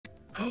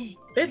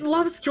It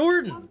loves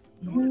Jordan.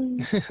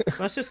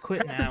 Let's just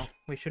quit now.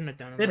 We shouldn't have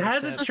done it. It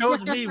hasn't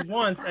chose me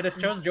once, and it's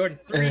chosen Jordan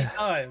 3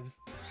 times.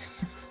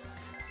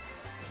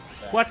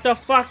 What the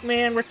fuck,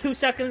 man? We're 2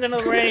 seconds into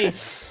the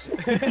race.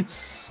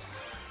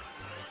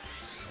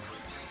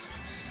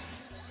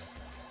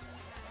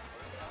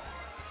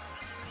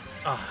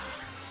 Oh.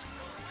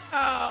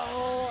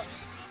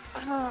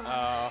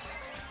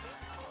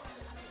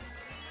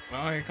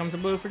 Well, here comes a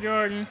blue for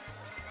Jordan.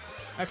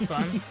 That's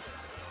fun.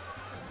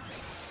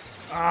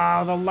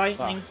 Oh, the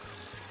lightning.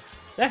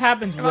 That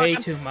happens way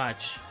too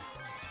much.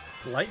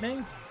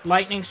 Lightning?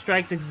 Lightning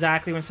strikes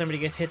exactly when somebody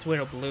gets hit with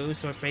a blue,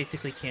 so it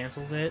basically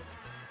cancels it.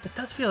 It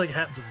does feel like it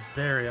happens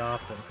very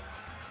often.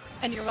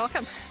 And you're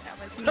welcome. That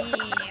was me.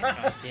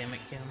 God damn it,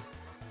 Kim.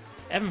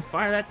 Evan,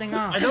 fire that thing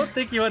off. I don't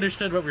think you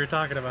understood what we were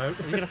talking about.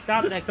 You gotta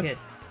stop that kid.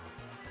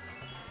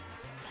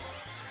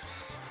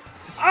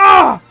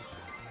 Ah!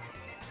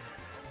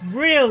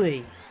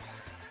 Really?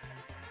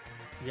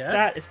 Yes?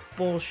 That is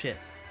bullshit.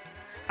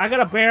 I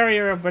got a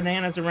barrier of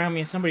bananas around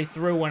me and somebody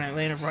threw one and it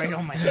landed right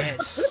on my head.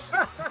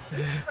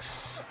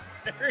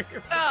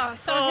 Oh,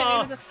 someone hit me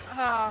with a...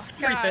 Oh,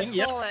 Everything, God,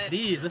 yes, bullet.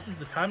 these. This is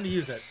the time to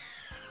use it.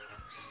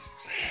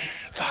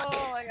 Fuck.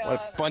 Oh my God.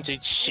 What a bunch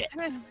of shit.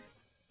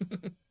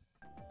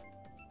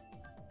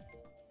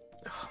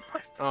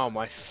 Oh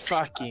my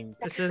fucking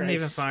This isn't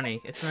even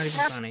funny. It's not even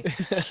funny.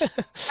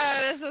 Oh,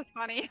 this is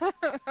funny.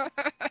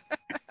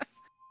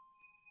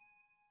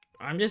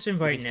 I'm just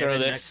inviting Evan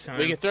next time.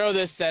 We can throw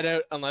this set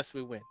out unless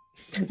we win.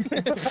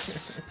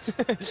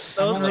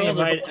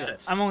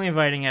 I'm only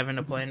inviting Evan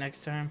to play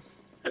next time.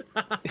 The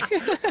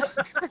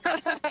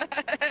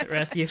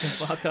rest of you can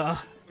fuck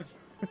off.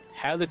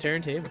 How the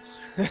turntables.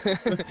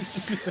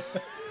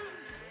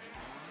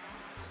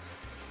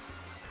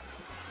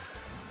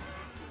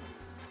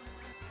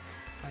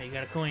 Oh, you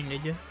got a coin,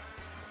 did you?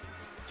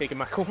 Taking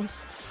my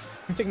coins.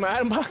 Taking my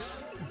item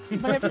box.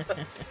 My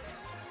everything.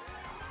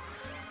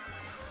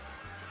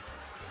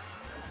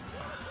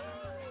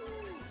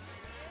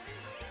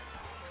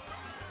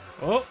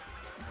 Oh!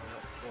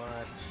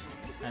 What?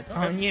 That's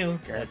on you.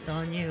 That's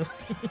on you.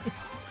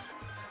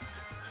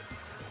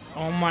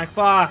 Oh my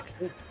fuck!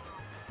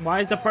 Why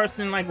is the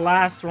person like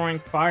last throwing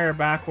fire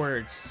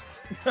backwards?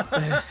 Oh,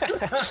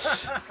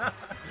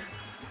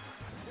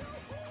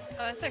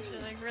 that's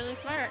actually like really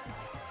smart.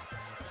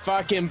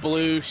 Fucking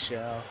blue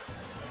shell.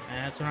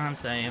 That's what I'm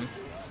saying.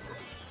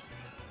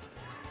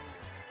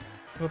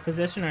 What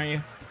position are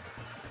you?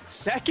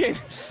 Second!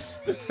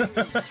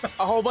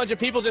 A whole bunch of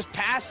people just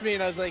passed me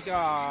and I was like,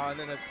 oh, and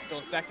then it's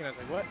still second. I was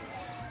like, what?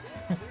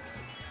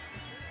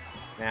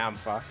 Now I'm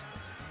fucked.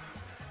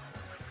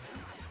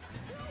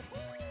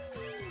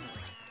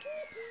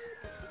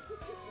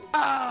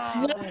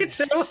 Oh.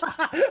 Lakitu!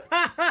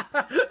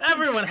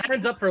 Everyone,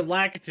 hands up for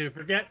Lakitu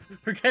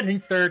for getting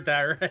third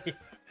that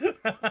race.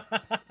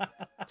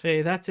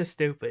 See, that's just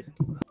stupid.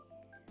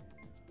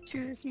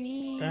 Choose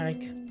me.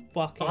 Thank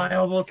fucking I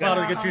almost thought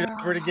I'd get you God.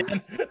 that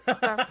again.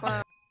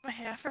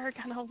 We're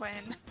gonna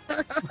win.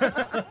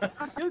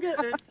 You'll get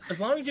it. As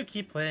long as you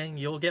keep playing,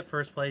 you'll get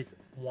first place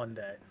one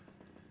day.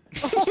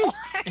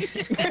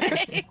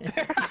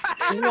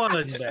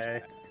 One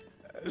day.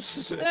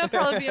 That'll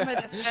probably be on my I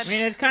deathbed.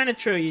 mean, it's kind of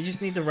true. You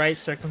just need the right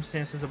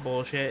circumstances of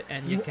bullshit,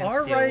 and you can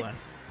are steal right. one.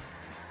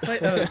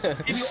 But,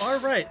 if you are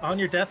right on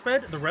your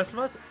deathbed, the rest of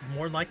us,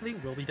 more than likely,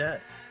 will be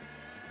dead.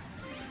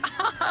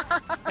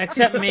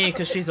 Except me,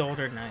 because she's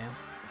older than I am.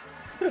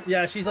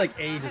 Yeah, she's like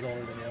ages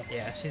older than you.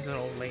 Yeah, she's an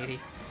old lady.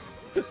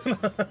 No,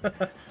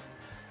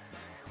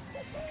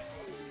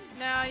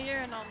 you're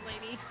an old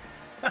lady.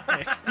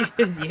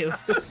 Excuse you.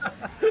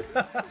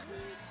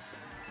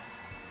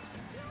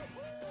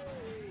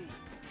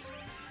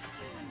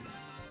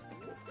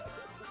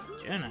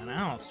 Jenna and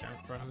Alice in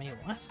front of me.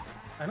 What?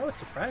 I know it's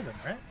surprising,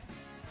 right?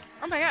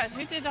 Oh my God,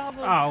 who did all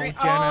those? Oh, great...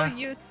 Jenna. Oh,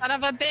 you son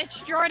of a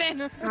bitch,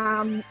 Jordan.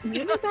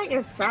 You did that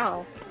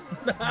yourself.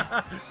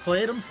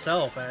 Play it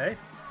himself, eh?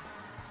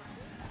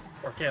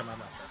 Or Kim, I'm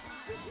not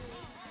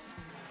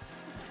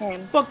sure.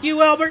 Him. Fuck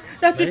you, Albert.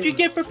 That's what you Maybe.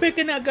 get for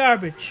picking that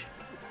garbage.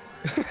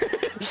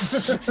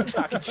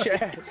 Talking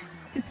trash.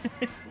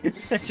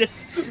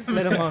 Just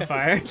lit him on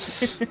fire.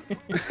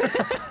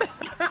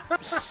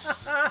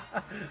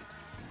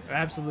 I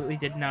absolutely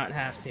did not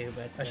have to,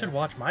 but I should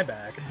watch my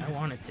bag. I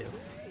wanted to.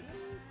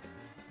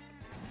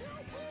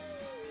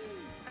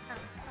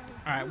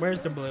 Alright, where's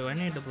the blue? I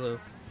need the blue.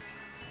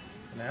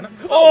 Banana?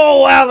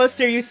 Oh,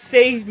 Alistair, you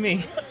saved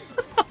me!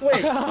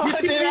 Wait, Oh, you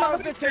see did me I on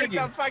also the take screen?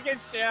 the fucking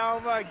shell?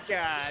 Oh my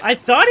God. I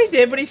thought he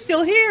did, but he's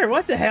still here.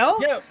 What the hell?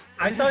 Yeah,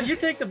 I saw you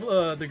take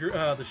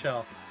the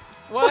shell.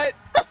 What?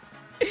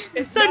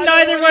 So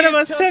neither one of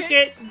us took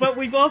it, but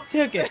we both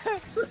took it.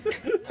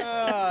 Oh,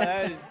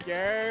 that is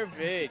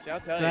garbage. I'll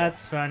tell you.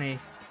 That's funny.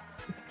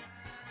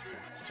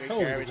 Straight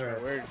Totally garbage, my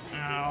deserved. word.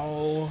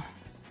 Ow.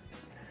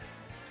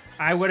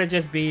 I would have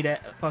just beat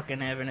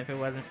fucking Evan if it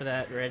wasn't for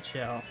that red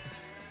shell.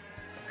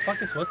 Fuck,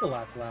 this was the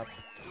last lap.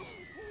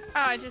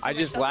 I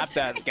just lapped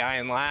that guy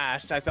in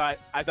last. I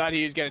thought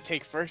he was gonna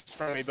take first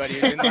from me, but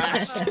he was in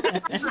last.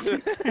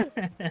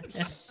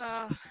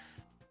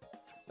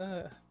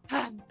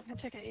 I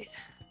took it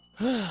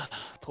easy.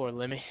 Poor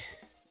Lemmy.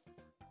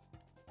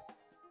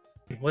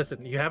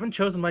 Listen, you haven't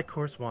chosen my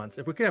course once.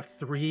 If we could have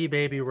 3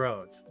 baby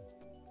roads.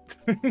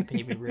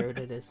 Baby road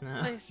it is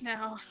now. Please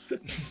no.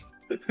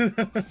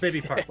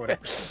 Baby park,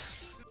 whatever.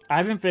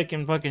 I've been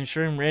picking fucking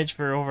Shroom Ridge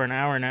for over an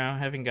hour now.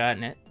 Haven't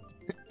gotten it.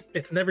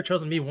 It's never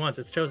chosen me once.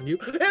 It's chosen you.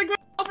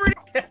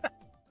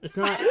 It's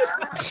not.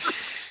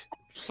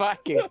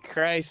 Fucking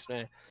Christ,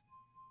 man.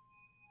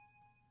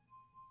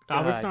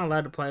 Albert's not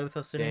allowed to play with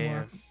us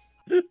anymore.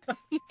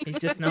 He's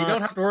just You don't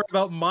not. have to worry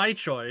about my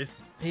choice.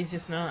 He's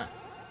just not.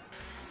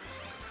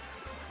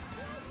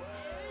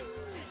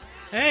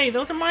 Hey,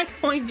 those are my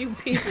coins, you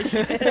piece of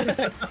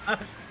shit.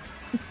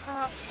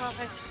 Oh,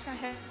 I just got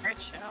hit a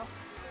shell.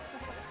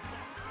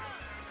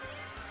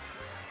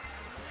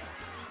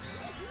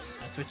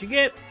 That's what you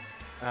get.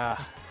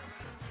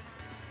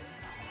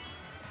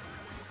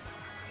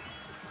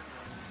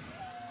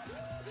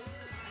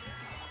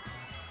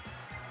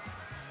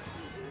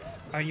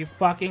 Are you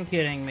fucking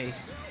kidding me?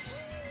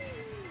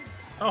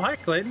 Oh, hi,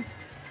 Clayton.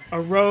 A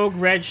rogue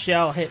red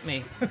shell hit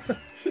me.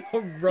 A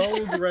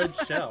rogue red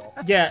shell.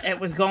 Yeah, it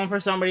was going for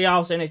somebody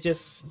else and it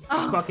just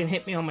Oh, fucking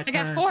hit me on my I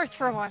turn. got 4th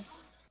for one.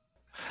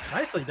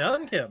 Nicely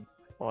done, Kim.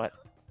 What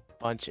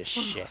bunch of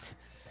shit.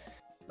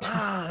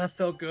 Ah, that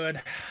felt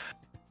good.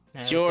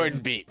 No, it Jordan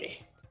didn't. beat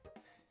me.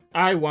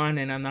 I won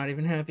and I'm not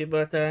even happy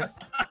about that.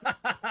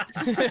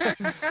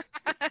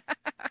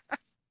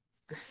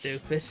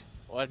 Stupid.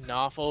 What an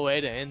awful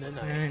way to end the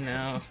night. I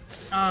know.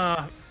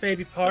 Ah,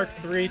 baby park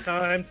 3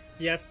 times.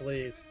 Yes,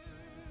 please.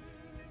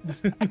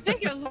 I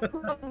think it was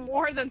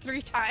more than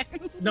 3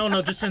 times.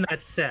 No, just in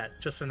that set.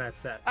 Just in that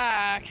set.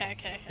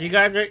 Okay. You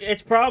guys are,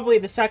 it's probably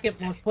the second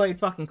most played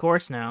fucking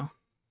course now.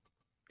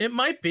 It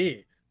might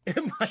be.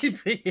 It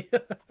might be.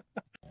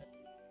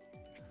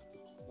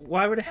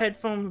 Why would a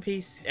headphone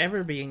piece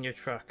ever be in your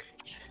truck?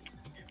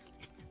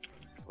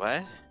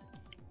 What?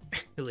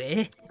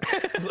 What?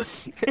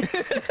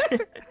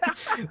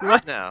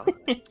 What? No.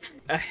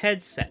 A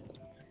headset.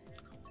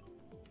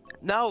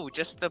 No,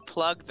 just the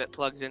plug that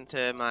plugs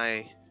into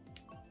my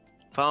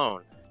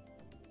phone.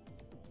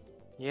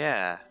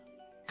 Yeah.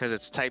 Because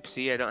it's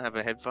Type-C, I don't have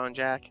a headphone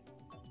jack.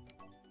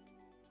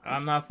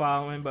 I'm not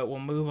following, but we'll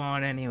move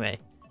on anyway.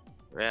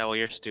 Yeah, well,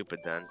 you're stupid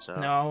then, so.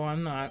 No,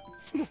 I'm not.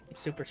 I'm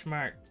super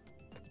smart.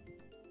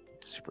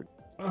 Super.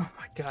 Oh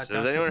my god. So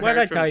has Dustin, anyone what did I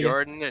heard tell from you?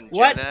 Jordan and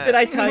What Jenna? did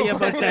I tell you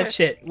about that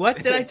shit?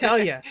 What did I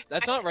tell you?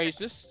 That's not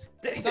racist.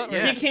 That's not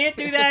Yeah. You can't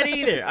do that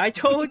either. I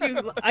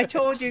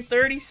told you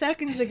 30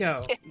 seconds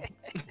ago.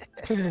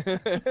 And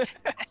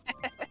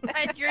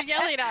you're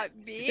yelling at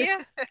me?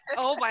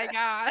 Oh my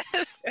god.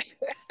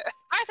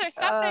 Arthur,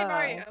 stop saying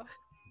Mario.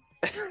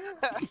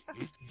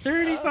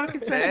 30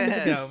 fucking seconds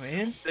Man. ago,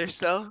 man. They're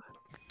so.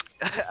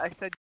 I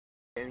said.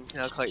 And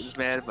now Clayton's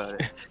mad about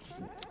it.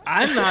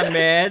 I'm not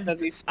mad. Because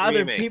he's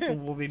Other streaming. people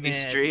will be mad.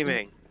 He's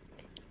streaming.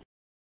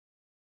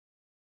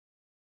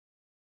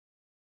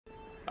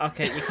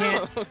 Okay,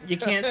 you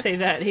can't say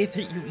that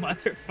either, you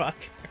motherfucker.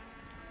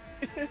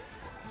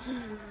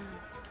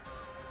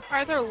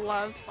 Arthur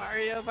loves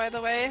Mario, by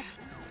the way.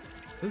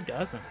 Who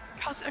doesn't?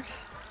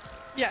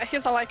 Yeah,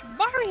 he's all like,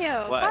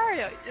 Mario! What?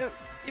 Mario!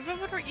 Even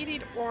when we're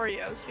eating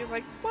Oreos, he's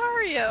like,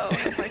 Mario!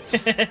 I'm like,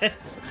 That's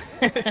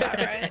is that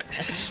right?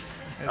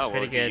 Oh, well,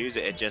 pretty if you good. use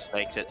it, it just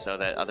makes it so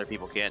that other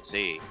people can't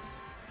see.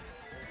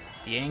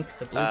 The ink,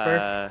 the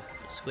blooper,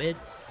 the squid.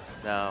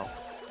 No.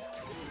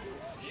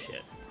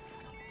 Shit.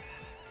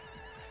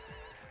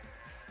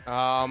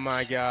 Oh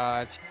my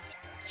god.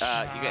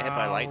 You get hit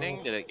by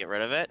lightning? Did it get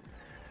rid of it?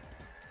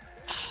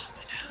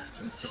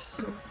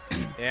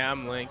 Yeah,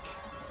 I'm Link.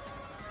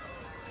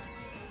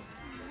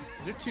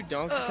 Is there 2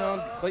 Donkey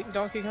Kongs? Clayton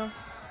Donkey Kong?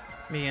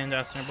 Me and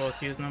Dustin are both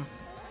using them.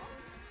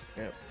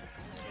 Yep.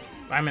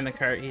 I'm in the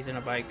cart, he's in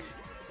a bike.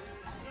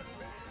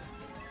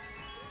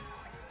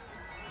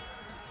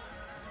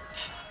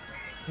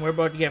 We're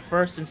about to get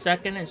first and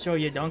second and show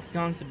you Donkey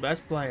Kong's the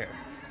best player.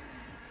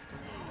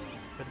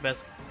 For the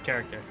best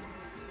character.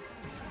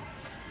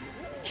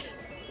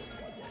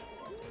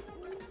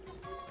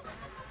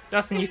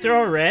 Dustin, you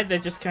throw a red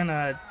that just kind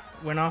of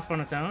went off on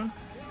its own?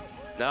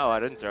 No, I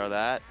didn't throw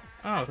that.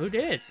 Oh, who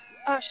did?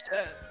 Oh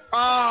shit.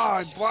 Oh,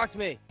 it blocked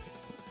me.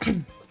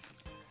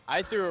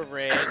 I threw a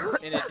red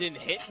and it didn't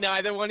hit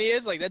neither one of you.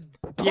 Like that.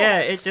 Yeah,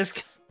 it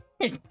just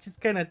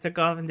kind of took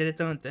off and did its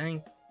own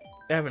thing.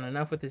 Having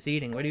enough with this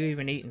eating. What are you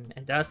even eating?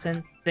 And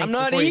Dustin, think I'm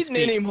not before you eating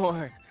speak.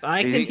 anymore.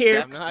 I He's can eating- hear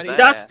I'm not eating.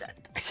 Dustin.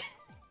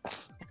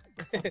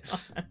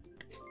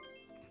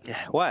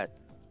 Yeah. What?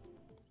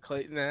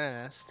 Clayton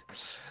asked.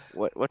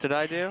 What did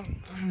I do?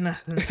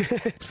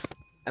 Nothing.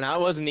 And I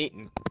wasn't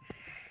eating.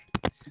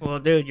 Well,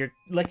 dude, you're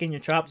licking your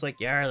chops like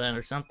Yarland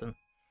or something.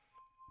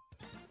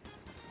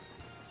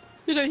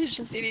 You know he's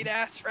just eating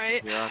ass,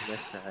 right? You're on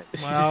this side.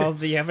 Well,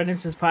 the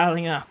evidence is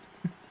piling up.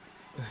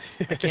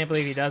 I can't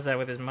believe he does that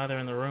with his mother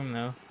in the room,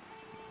 though.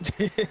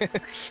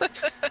 It's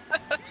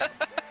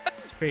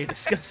pretty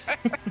disgusting.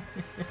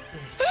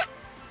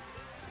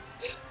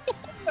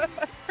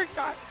 I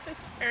forgot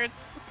his parents.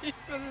 He's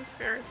with his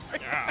parents.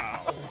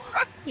 Ow.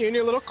 You and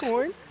your little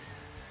coin.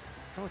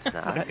 No, it's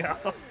not.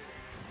 Ow.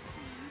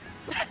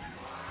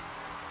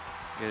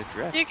 Get a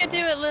drift. You can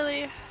do bro. it,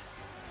 Lily.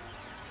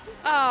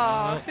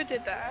 Oh, who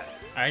did that?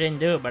 I didn't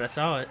do it, but I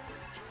saw it.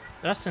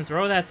 Dustin,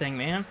 throw that thing,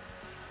 man.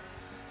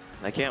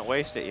 I can't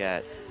waste it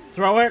yet.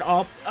 Throw it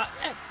all.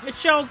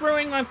 Michelle's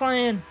ruining my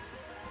plan.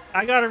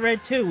 I got a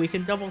red too. We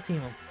can double team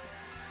him.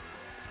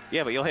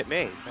 Yeah, but you'll hit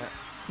me.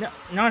 No,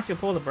 not if you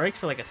pull the brakes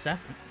for like a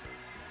second.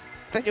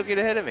 Then you'll get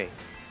ahead of me.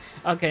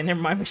 Okay, never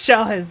mind.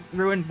 Michelle has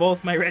ruined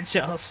both my red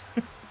shells.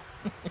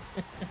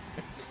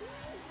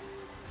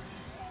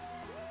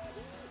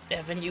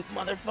 Evan, you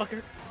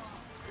motherfucker.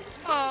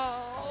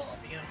 Oh.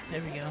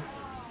 There we go.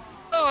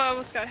 Oh, I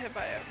almost got hit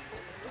by a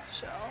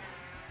shell.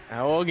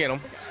 I will get him.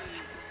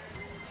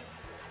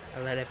 I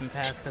let Evan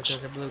pass because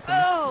there's a blue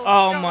coming. Oh,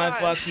 Oh my God.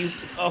 fuck you.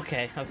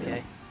 Okay,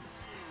 okay.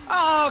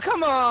 Oh,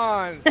 come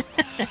on!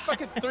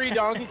 Fucking 3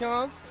 Donkey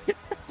Kongs.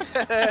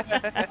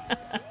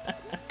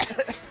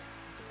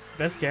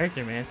 Best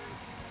character, man.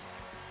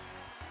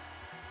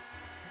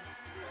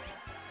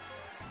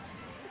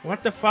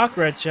 What the fuck,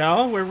 Red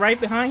Shell? We're right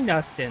behind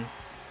Dustin.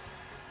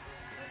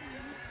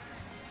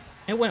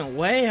 It went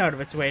way out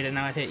of its way to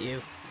not hit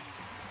you.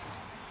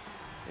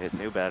 It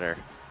knew better.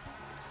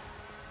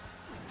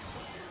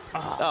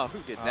 Oh, Oh, who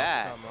did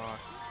that? Come on.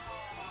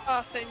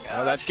 Oh, thank God.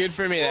 Oh, that's good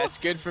for me. That's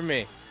good for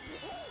me.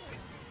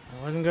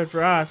 it wasn't good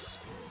for us.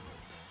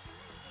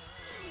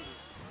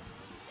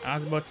 I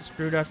was about to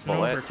screw Dustin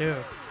Bullet. over, too.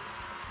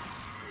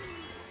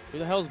 Who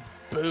the hell's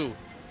Boo?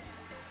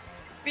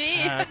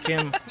 Me?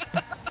 Kim.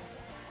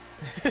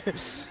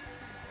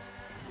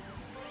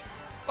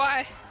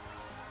 Why?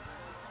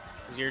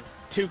 Because you're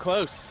too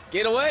close.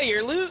 Get away,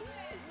 you're loot.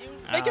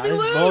 Making me this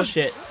is lose.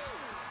 bullshit.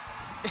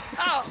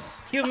 Oh,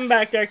 Keep him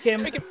back there,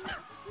 Kim. Make him-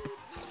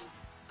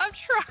 I'm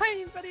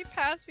trying, but he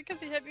passed because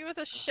he hit me with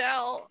a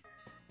shell.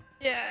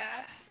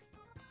 Yeah.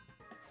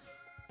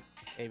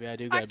 Maybe I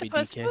do gotta be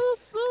Octopus. DK. Boop,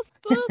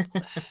 boop,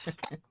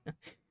 boop.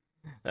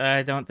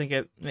 I don't think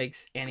it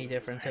makes any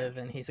difference other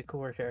than he's a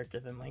cooler character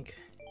than Link.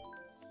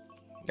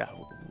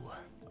 No.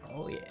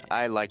 Oh, yeah.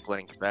 I like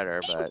Link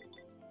better, but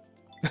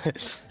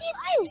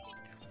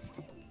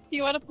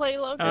You want to play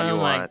Logan? do you Oh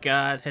my want?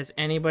 god, has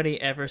anybody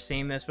ever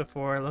seen this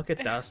before? Look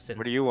at Dustin.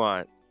 what do you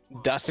want?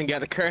 Dustin got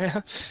the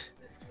crown.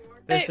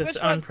 This Hey, is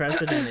which one?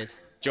 unprecedented.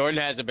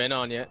 Jordan hasn't been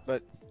on yet,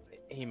 but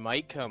he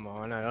might come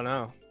on. I don't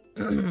know.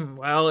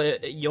 Well,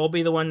 you'll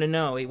be the one to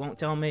know. He won't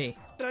tell me.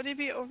 Don't you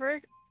be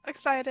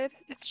overexcited.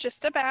 It's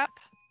just a map.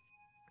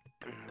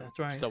 That's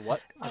right. Just a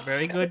what? A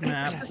very good It's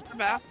map. just a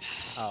map.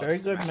 Oh, Very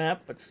good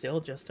map, but still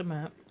just a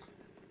map.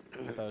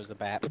 I thought it was the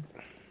BAP.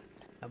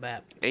 A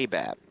map.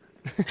 ABAP.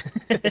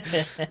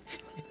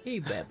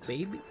 ABAP,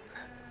 baby.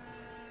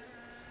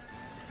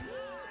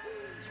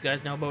 You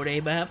guys know about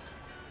ABAP?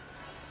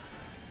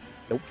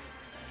 Nope.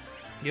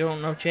 You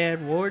don't know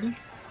Chad Warden?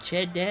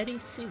 Chad Daddy?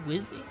 See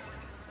Wizzy?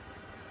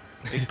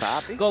 Big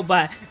Poppy? Go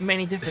by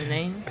many different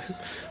names.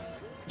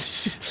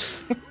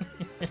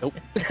 Nope.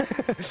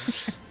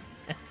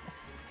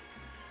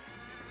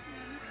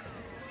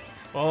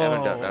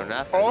 Evan don't Oh, know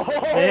nothing. Oh,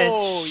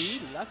 Bitch. you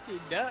lucky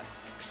duck.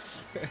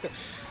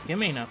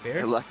 Kim ain't up You're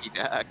here. lucky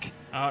duck.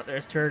 Oh,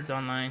 there's turds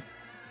online.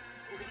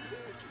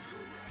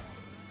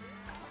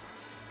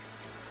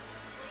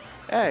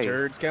 Hey,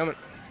 Turds coming.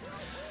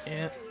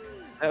 Yeah.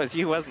 that was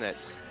you, wasn't it?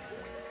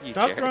 You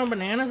Stop jerk. throwing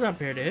bananas up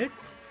here, dude.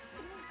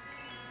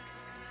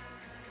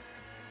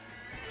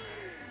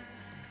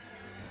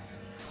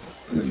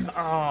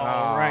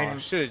 Oh, right.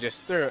 Should have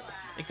just threw it.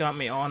 It got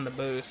me on the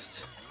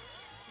boost.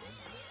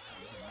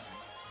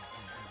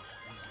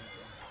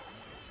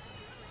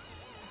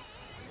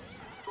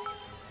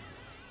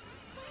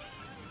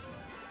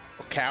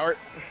 Coward.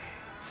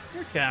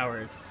 You're a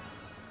coward.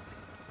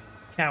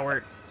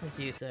 Coward, as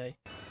you say.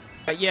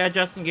 Yeah,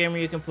 Justin Gamer,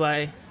 you can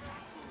play.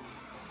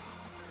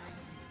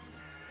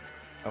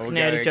 Oh, We can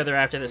add each other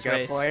after this got a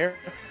race. player.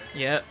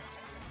 Yep.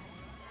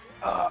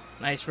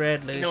 Nice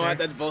red, loser. You know what?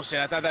 That's bullshit.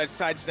 I thought that would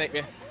side snipe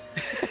me.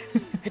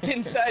 It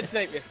didn't side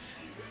snipe me.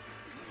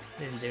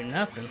 Didn't do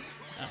nothing.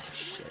 Oh,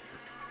 shit.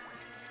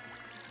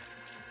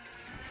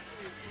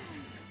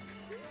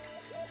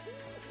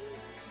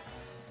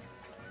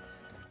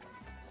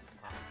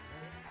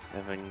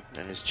 Evan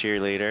and his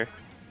cheerleader.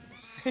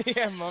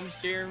 Yeah, mom's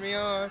cheering me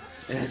on.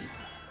 This is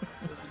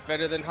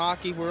better than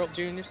hockey, World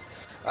Juniors.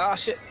 Oh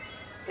shit.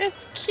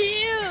 It's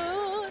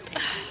cute.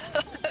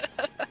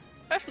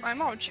 My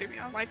mom cheered me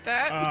on like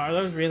that. Are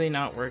those really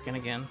not working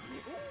again?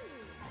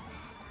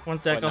 One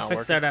sec, What, I'll not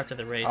fix working? that after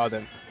the race. Oh,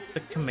 then.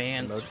 The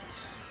commands.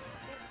 Emotions.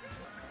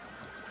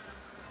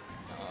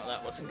 Oh,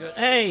 that wasn't good.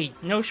 Hey,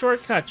 no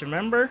shortcuts,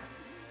 remember?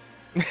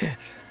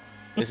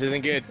 This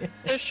isn't good.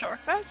 There's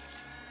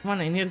shortcuts. Come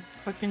on, I need a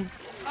fucking...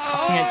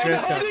 Oh, Can't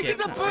drift I up didn't yet.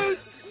 get the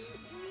boost.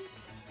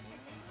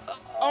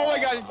 Oh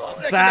my god, he's look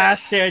at that.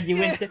 Bastard!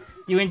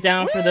 You went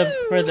down for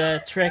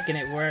the trick and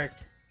it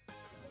worked.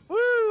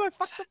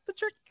 fucked up the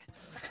trick.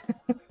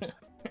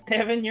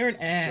 Evan, you're an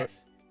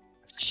ass.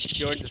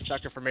 George's a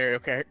sucker for Mario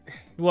Kart.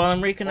 Well,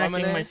 I'm reconnecting my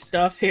Lemonade.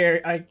 stuff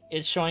here.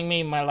 It's showing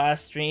me my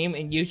last stream,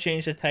 and you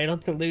changed the title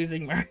to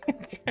Losing Mario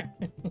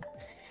Kart.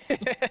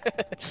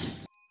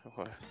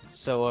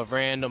 So a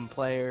random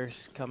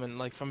player's coming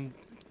like from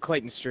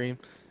Clayton's stream.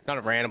 Not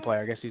a random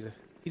player, I guess he's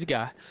a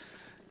guy.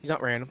 He's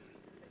not random.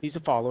 He's a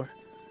follower.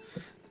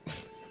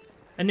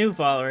 A new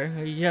follower.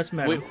 You just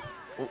met him.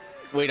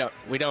 We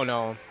don't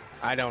know him.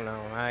 I don't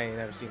know him. I ain't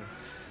never seen him.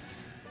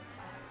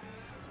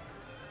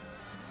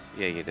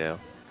 Yeah, you do.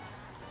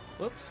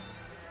 Whoops.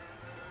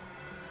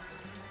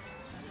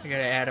 I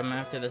gotta add him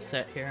after the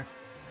set here.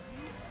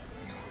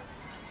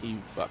 You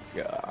fuck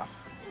off.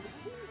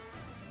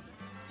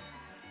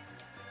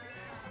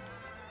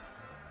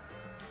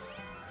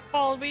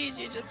 Oh,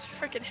 Luigi just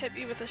freaking hit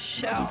me with a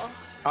shell.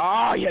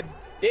 Oh, yeah.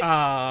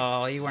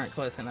 Oh, you weren't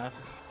close enough.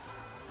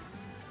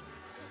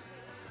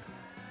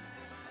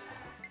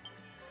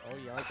 Oh,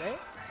 you like that?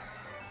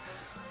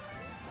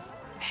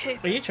 I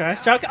hate Are you this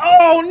trash guy. talking?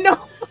 Oh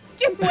no!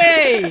 Fucking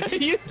way!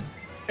 You-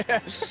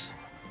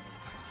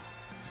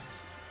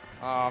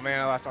 Oh man,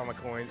 I lost all my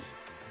coins.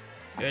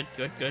 Good,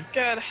 good, good.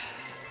 Good.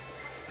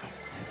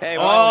 Hey,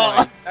 Oh,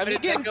 why I'm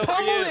did getting that go for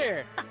pummeled you?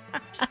 here.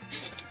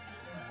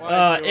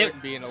 Why is Jordan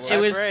being a It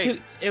little was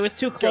break.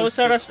 too close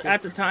at us Ghost.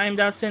 at the time,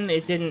 Dustin.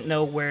 It didn't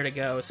know where to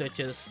go, so it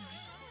just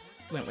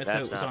went with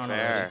That's who it was not on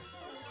fair. already.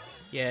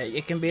 Yeah,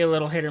 it can be a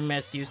little hit or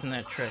miss using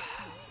that trick.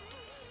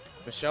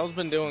 Michelle's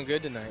been doing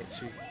good tonight.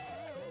 She.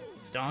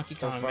 It's Donkey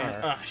So Kong,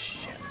 man. far. Oh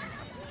shit.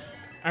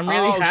 I'm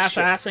really Oh, shit.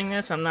 half-assing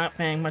this. I'm not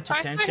paying much I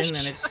attention, wish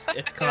and it's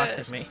I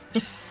costing could.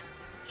 me.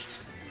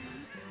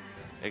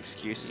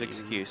 Excuses,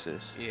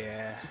 excuses.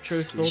 Yeah.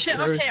 Truthful, Chill,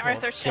 truthful. okay,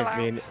 Arthur, chill out.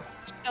 Mean,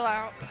 Chill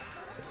out.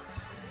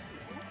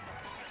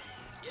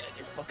 Yeah, get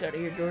the fuck out of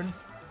here, Jordan.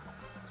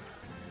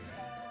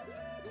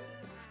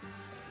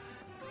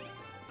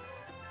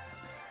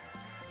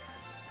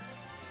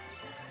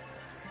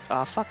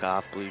 Oh, fuck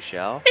off, Blue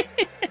Shell.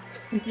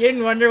 You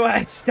didn't wonder why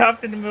I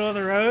stopped in the middle of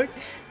the road?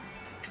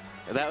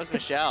 That was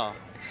Michelle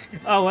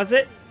Oh, was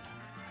it?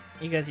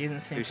 You guys using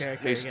the same who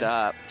character who again.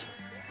 stopped.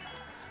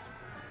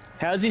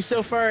 how's he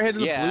so far ahead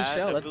of the Yeah, blue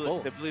shell? the That's blue,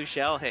 bold. the blue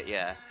shell hit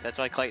ya. That's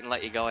why Clayton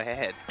let you go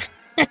ahead.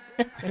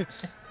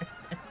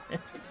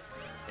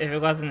 If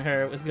it wasn't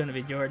her, it was gonna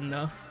be Jordan,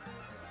 though.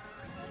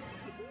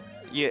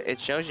 Yeah, it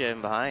shows you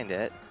in behind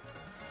it.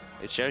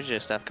 It shows you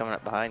stuff coming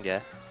up behind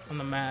you. On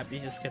the map, you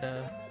just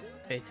gotta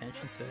pay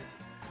attention to it.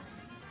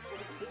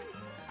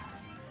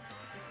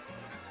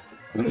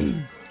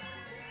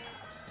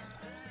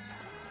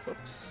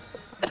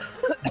 Whoops.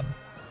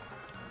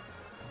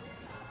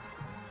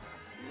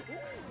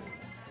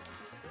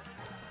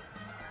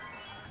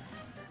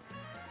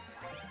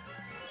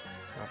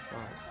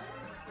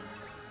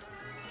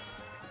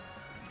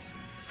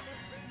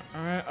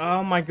 Alright,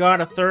 oh my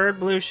god, a third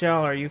blue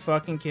shell, are you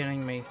fucking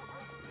kidding me?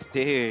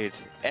 Dude,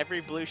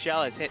 every blue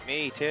shell has hit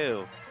me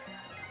too.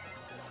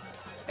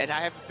 And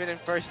I haven't been in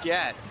first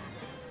yet.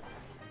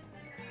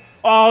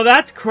 Oh,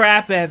 that's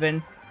crap,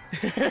 Evan.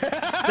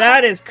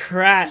 That is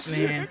crap,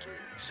 man.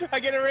 I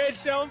get a red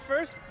shell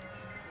first.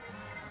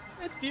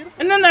 That's beautiful.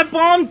 And then that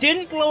bomb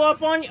didn't blow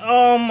up on you?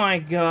 Oh my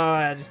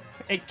god.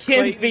 It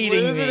Kim's Clayton's beating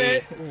losing me.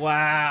 it.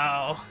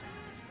 Wow.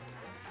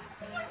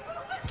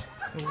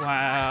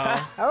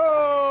 Wow.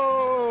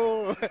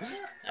 Oh!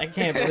 I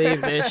can't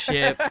believe this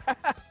shit. I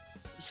got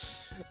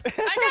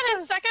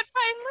a second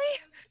finally.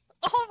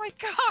 Oh my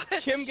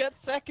god. Kim got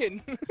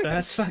second.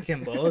 That's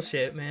fucking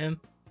bullshit, man.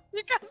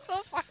 You got so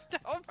fucked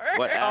over.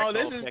 What Oh, asshole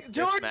this is picked this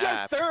Jordan got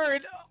map?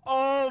 third.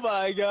 Oh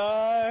my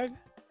god.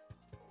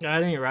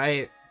 That ain't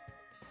right.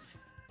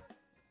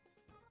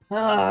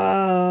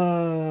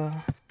 Oh,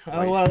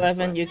 well,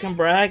 Evan, you can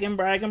brag and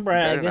brag and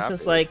brag. Better This not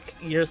is be. like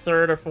your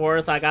third or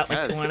fourth. I got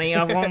like Yes. 20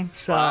 of them,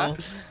 so.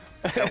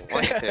 Don't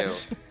want to.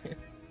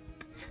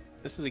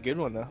 This is a good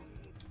one though.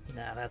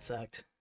 Nah, that sucked.